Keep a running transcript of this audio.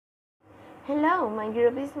Hello, my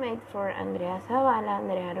group is made for Andrea Zavala,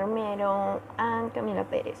 Andrea Romero, and Camila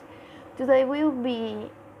Perez. Today we will be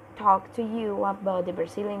talk to you about the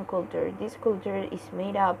Brazilian culture. This culture is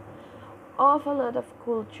made up of a lot of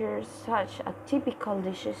cultures such as typical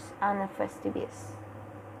dishes and festivities.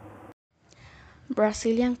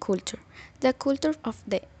 Brazilian culture. The culture of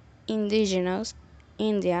the indigenous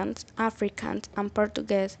Indians, Africans, and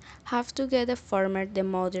Portuguese have together formed the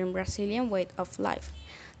modern Brazilian way of life.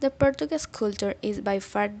 The Portuguese culture is by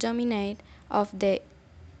far dominant of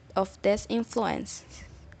this influence.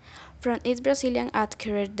 From its Brazilian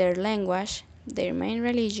acquired their language, their main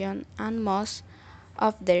religion, and most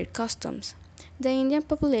of their customs. The Indian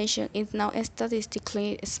population is now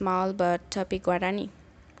statistically small but Tupi Guarani.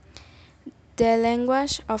 The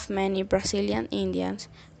language of many Brazilian Indians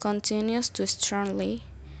continues to strongly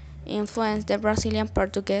influence the Brazilian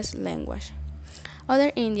Portuguese language.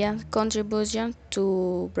 Other Indian contributions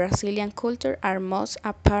to Brazilian culture are most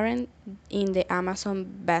apparent in the Amazon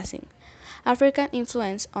basin. African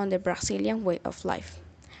influence on the Brazilian way of life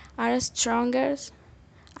are strongest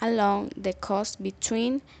along the coast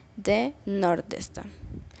between the Nordeste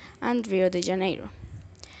and Rio de Janeiro.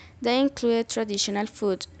 They include traditional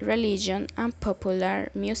food, religion, and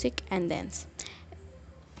popular music and dance,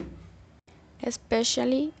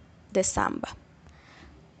 especially the samba.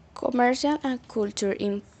 Commercial and cultural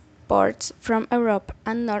imports from Europe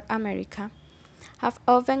and North America have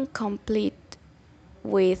often competed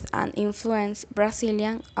with and influenced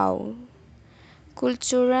Brazilian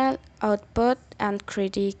cultural output, and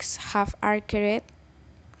critics have argued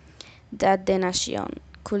that the nation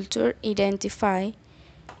culture identify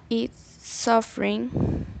is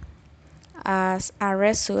suffering as a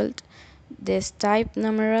result despite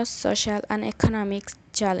numerous social and economic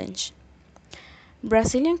challenges.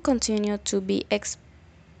 Brazilians continue to be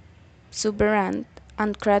exuberant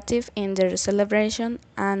and creative in their celebration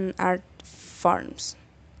and art forms.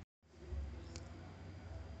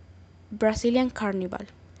 Brazilian Carnival.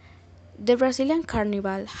 The Brazilian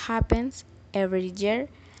Carnival happens every year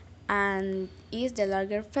and is the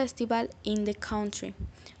largest festival in the country,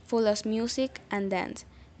 full of music and dance.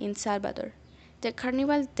 In Salvador, the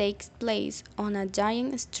carnival takes place on a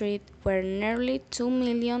giant street where nearly 2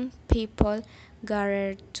 million people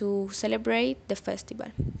gather to celebrate the festival.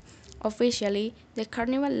 Officially, the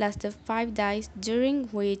carnival lasted 5 days, during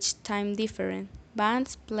which time different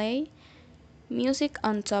bands play music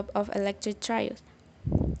on top of electric trios.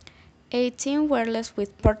 18 wireless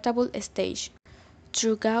with portable stage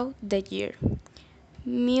throughout the year.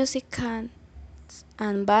 Musicians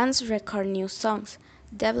and bands record new songs,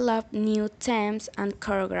 develop new themes and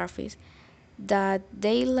choreographies that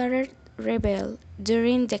they later reveal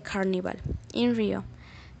during the carnival. In Rio,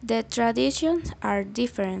 the traditions are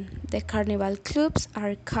different. The carnival clubs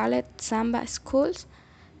are called samba schools,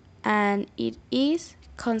 and it is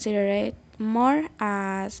considered more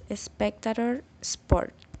as a spectator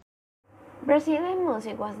sport. Brazilian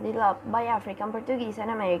music was developed by African, Portuguese,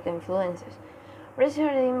 and American influences,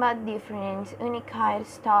 resulting by different unique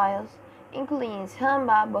styles, including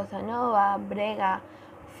samba, bossa nova, brega,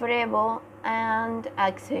 frevo, and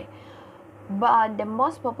axe. But the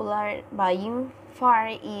most popular by far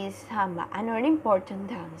is samba. Another important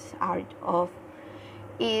dance art of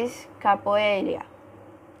is capoeira,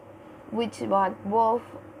 which was both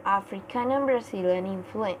African and Brazilian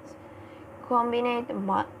influence, combined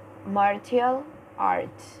martial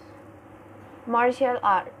arts, martial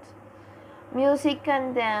arts, music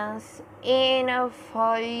and dance in a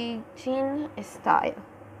fighting style.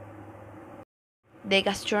 The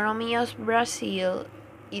gastronomy of Brazil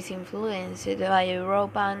is influenced by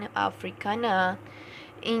European, African, and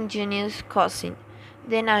indigenous cuisine.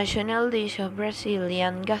 The national dish of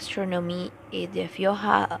Brazilian gastronomy is the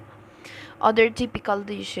feijoada. Other typical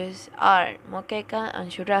dishes are moqueca and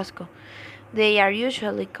churrasco. They are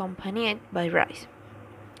usually accompanied by rice.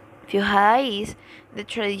 Feijoada is the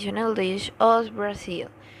traditional dish of Brazil.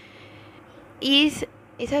 Is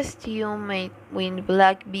a stew made with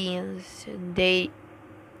black beans. They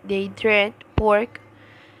dread pork.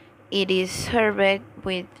 It is served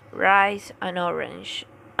with rice and orange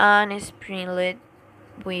and sprinkled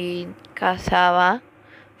with cassava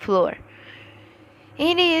flour.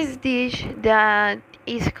 It is dish that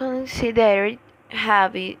is considered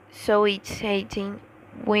heavy, so it's eaten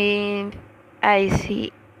with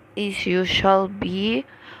icy is usually be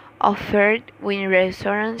offered in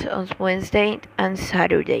restaurants on Wednesdays and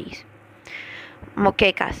Saturdays.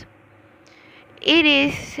 Moquecas. It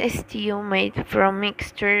is a stew made from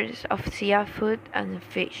mixtures of seafood and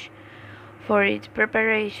fish. For its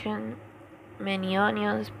preparation, many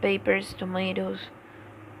onions, peppers, tomatoes,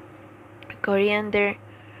 coriander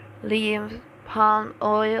leaves, palm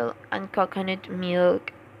oil, and coconut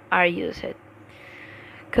milk are used.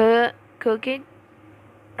 Cooked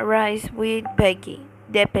rice with peki.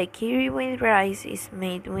 The peki with rice is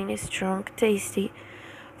made with strong, tasty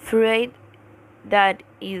fruit that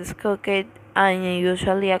is cooked and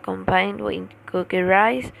usually accompanied with cooked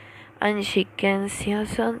rice and chicken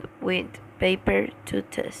seasoned with pepper to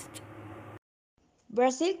taste.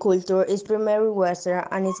 Brazil culture is primarily Western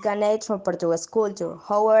and is gained from Portuguese culture.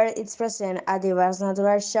 However, it presents a diverse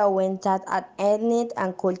natural showing that an ethnic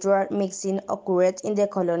and cultural mixing occurred in the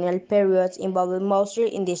colonial periods involving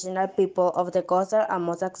mostly indigenous people of the coastal and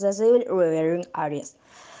most accessible riverian areas.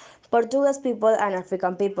 Portuguese people and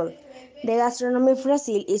African people. The gastronomy of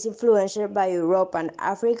Brazil is influenced by European,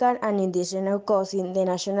 African, and indigenous cuisine. The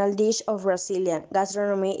national dish of Brazilian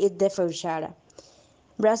gastronomy is the feijoada.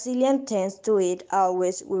 Brazilians tend to eat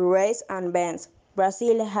always with rice and beans.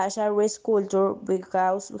 Brazil has a rich culture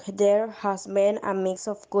because there has been a mix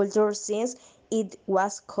of cultures since it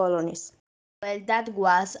was colonized. Well, that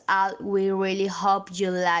was all. We really hope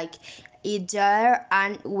you like it there,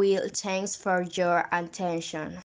 and we thanks for your attention.